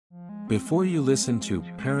Before you listen to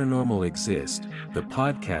Paranormal Exist, the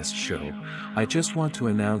podcast show, I just want to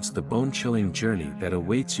announce the bone-chilling journey that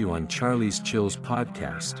awaits you on Charlie's Chills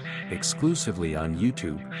podcast, exclusively on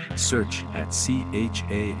YouTube. Search at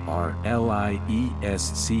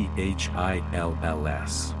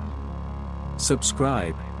CHARLIESCHILLS.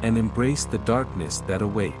 Subscribe, and embrace the darkness that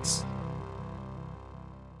awaits.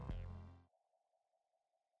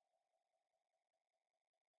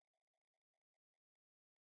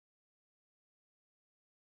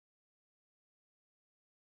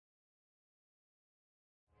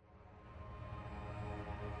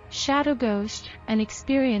 Shadow Ghost, an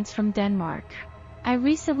experience from Denmark. I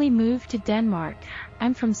recently moved to Denmark.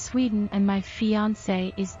 I'm from Sweden and my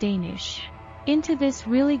fiancé is Danish. Into this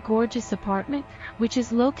really gorgeous apartment, which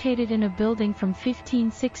is located in a building from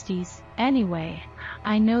 1560s. Anyway,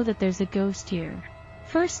 I know that there's a ghost here.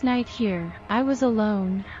 First night here, I was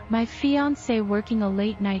alone, my fiancé working a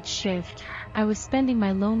late night shift. I was spending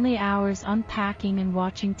my lonely hours unpacking and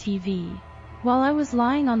watching TV. While I was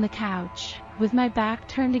lying on the couch, with my back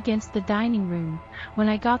turned against the dining room, when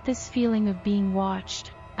I got this feeling of being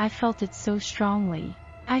watched, I felt it so strongly.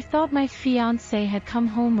 I thought my fiancé had come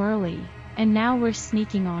home early, and now were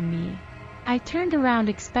sneaking on me. I turned around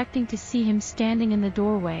expecting to see him standing in the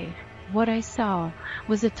doorway. What I saw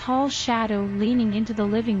was a tall shadow leaning into the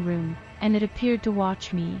living room, and it appeared to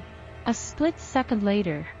watch me. A split second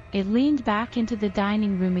later, it leaned back into the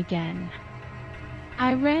dining room again.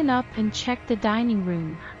 I ran up and checked the dining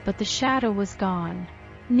room, but the shadow was gone.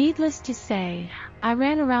 Needless to say, I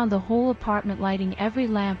ran around the whole apartment lighting every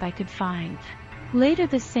lamp I could find. Later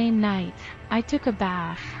the same night, I took a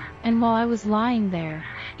bath, and while I was lying there,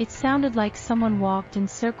 it sounded like someone walked in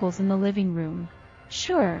circles in the living room.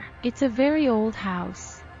 Sure, it's a very old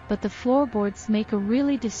house, but the floorboards make a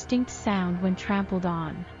really distinct sound when trampled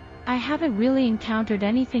on. I haven't really encountered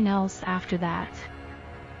anything else after that.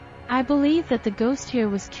 I believe that the ghost here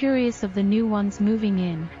was curious of the new ones moving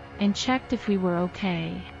in, and checked if we were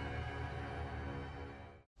okay.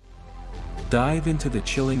 Dive into the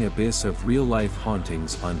chilling abyss of real-life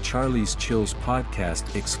hauntings on Charlie's Chills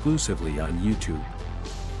podcast exclusively on YouTube.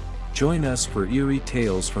 Join us for eerie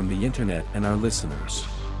tales from the internet and our listeners.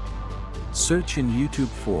 Search in YouTube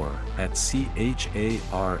for at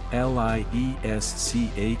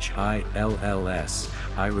CHARLIESCHILLS.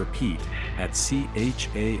 I repeat, at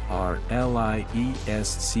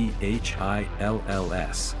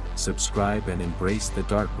CHARLIESCHILLS. Subscribe and embrace the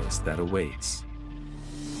darkness that awaits.